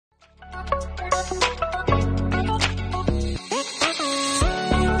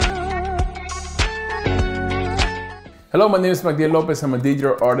Hello, my name is Magdiel Lopez. I'm a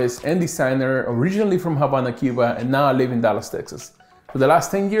digital artist and designer, originally from Havana, Cuba, and now I live in Dallas, Texas. For the last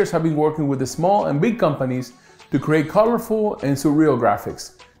 10 years, I've been working with the small and big companies to create colorful and surreal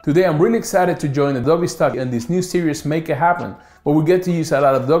graphics. Today, I'm really excited to join Adobe Stock in this new series, Make It Happen, where we get to use a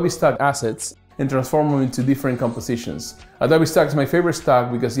lot of Adobe Stock assets and transform them into different compositions. Adobe Stock is my favorite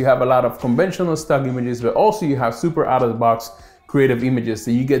stock because you have a lot of conventional stock images, but also you have super out-of-the-box creative images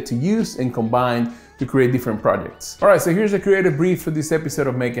that you get to use and combine to create different projects. All right, so here's a creative brief for this episode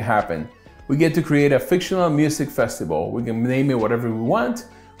of Make It Happen. We get to create a fictional music festival. We can name it whatever we want.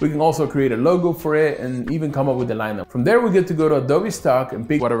 We can also create a logo for it and even come up with a lineup. From there, we get to go to Adobe Stock and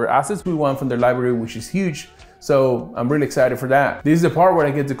pick whatever assets we want from their library, which is huge. So I'm really excited for that. This is the part where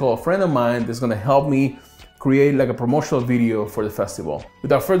I get to call a friend of mine that's gonna help me create like a promotional video for the festival.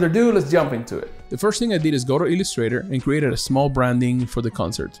 Without further ado, let's jump into it. The first thing I did is go to Illustrator and created a small branding for the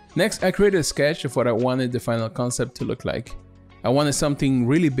concert. Next, I created a sketch of what I wanted the final concept to look like. I wanted something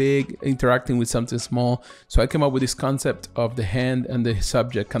really big interacting with something small, so I came up with this concept of the hand and the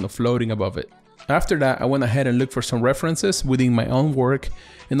subject kind of floating above it. After that, I went ahead and looked for some references within my own work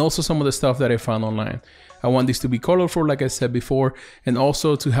and also some of the stuff that I found online. I want this to be colorful, like I said before, and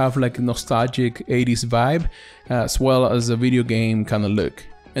also to have like a nostalgic 80s vibe, as well as a video game kind of look.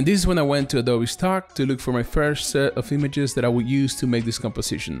 And this is when I went to Adobe Stock to look for my first set of images that I would use to make this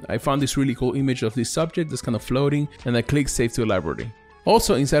composition. I found this really cool image of this subject that's kind of floating, and I clicked Save to Library.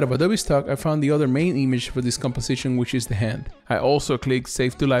 Also, inside of Adobe Stock, I found the other main image for this composition, which is the hand. I also clicked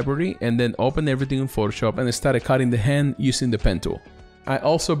Save to Library and then opened everything in Photoshop and I started cutting the hand using the pen tool. I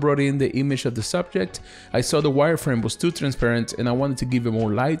also brought in the image of the subject. I saw the wireframe was too transparent and I wanted to give it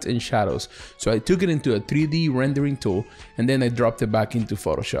more light and shadows. So I took it into a 3D rendering tool and then I dropped it back into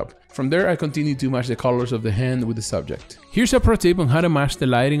Photoshop. From there, I continued to match the colors of the hand with the subject. Here's a pro tip on how to match the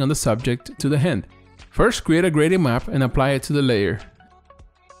lighting on the subject to the hand. First, create a gradient map and apply it to the layer.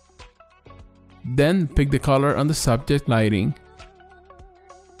 Then pick the color on the subject lighting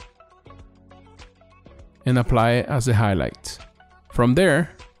and apply it as a highlight. From there,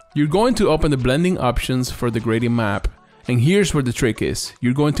 you're going to open the blending options for the gradient map, and here's where the trick is.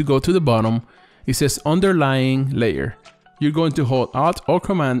 You're going to go to the bottom, it says underlying layer. You're going to hold Alt or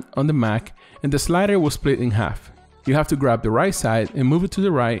Command on the Mac and the slider will split in half. You have to grab the right side and move it to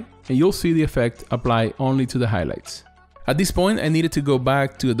the right and you'll see the effect apply only to the highlights. At this point, I needed to go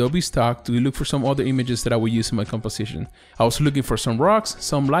back to Adobe Stock to look for some other images that I would use in my composition. I was looking for some rocks,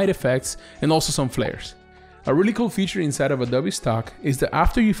 some light effects, and also some flares. A really cool feature inside of Adobe Stock is that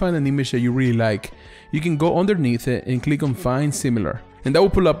after you find an image that you really like, you can go underneath it and click on Find Similar. And that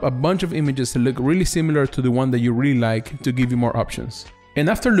will pull up a bunch of images that look really similar to the one that you really like to give you more options. And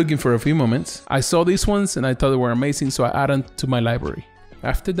after looking for a few moments, I saw these ones and I thought they were amazing, so I added them to my library.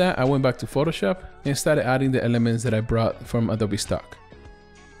 After that, I went back to Photoshop and started adding the elements that I brought from Adobe Stock.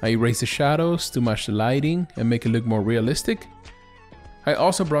 I erased the shadows to match the lighting and make it look more realistic. I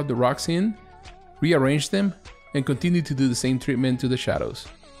also brought the rocks in, rearranged them, and continued to do the same treatment to the shadows.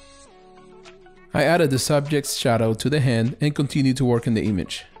 I added the subject's shadow to the hand and continued to work on the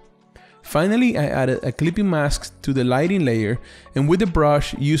image. Finally, I added a clipping mask to the lighting layer and with the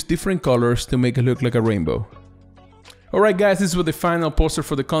brush used different colors to make it look like a rainbow. Alright guys, this is what the final poster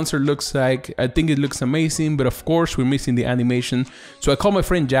for the concert looks like. I think it looks amazing, but of course we're missing the animation. So I called my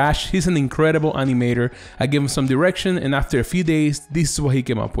friend Josh, he's an incredible animator. I gave him some direction and after a few days, this is what he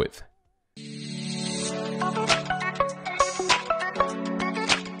came up with.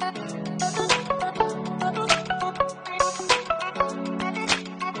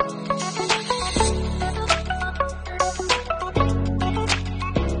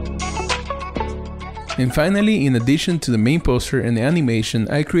 And finally, in addition to the main poster and the animation,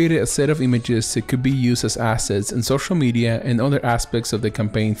 I created a set of images that could be used as assets in social media and other aspects of the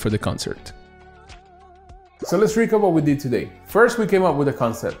campaign for the concert. So let's recap what we did today. First, we came up with a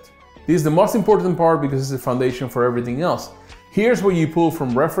concept. This is the most important part because it's the foundation for everything else. Here's where you pull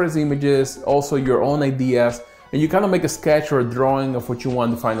from reference images, also your own ideas, and you kind of make a sketch or a drawing of what you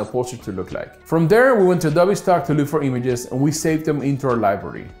want the final poster to look like. From there, we went to Adobe Stock to look for images and we saved them into our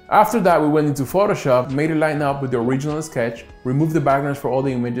library. After that, we went into Photoshop, made it line up with the original sketch, removed the backgrounds for all the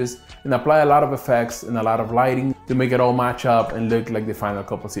images, and apply a lot of effects and a lot of lighting to make it all match up and look like the final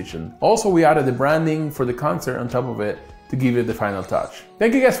composition. Also, we added the branding for the concert on top of it to give it the final touch.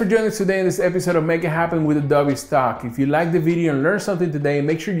 Thank you guys for joining us today in this episode of Make It Happen with Adobe Stock. If you liked the video and learned something today,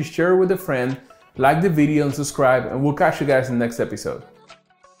 make sure you share it with a friend, like the video and subscribe, and we'll catch you guys in the next episode.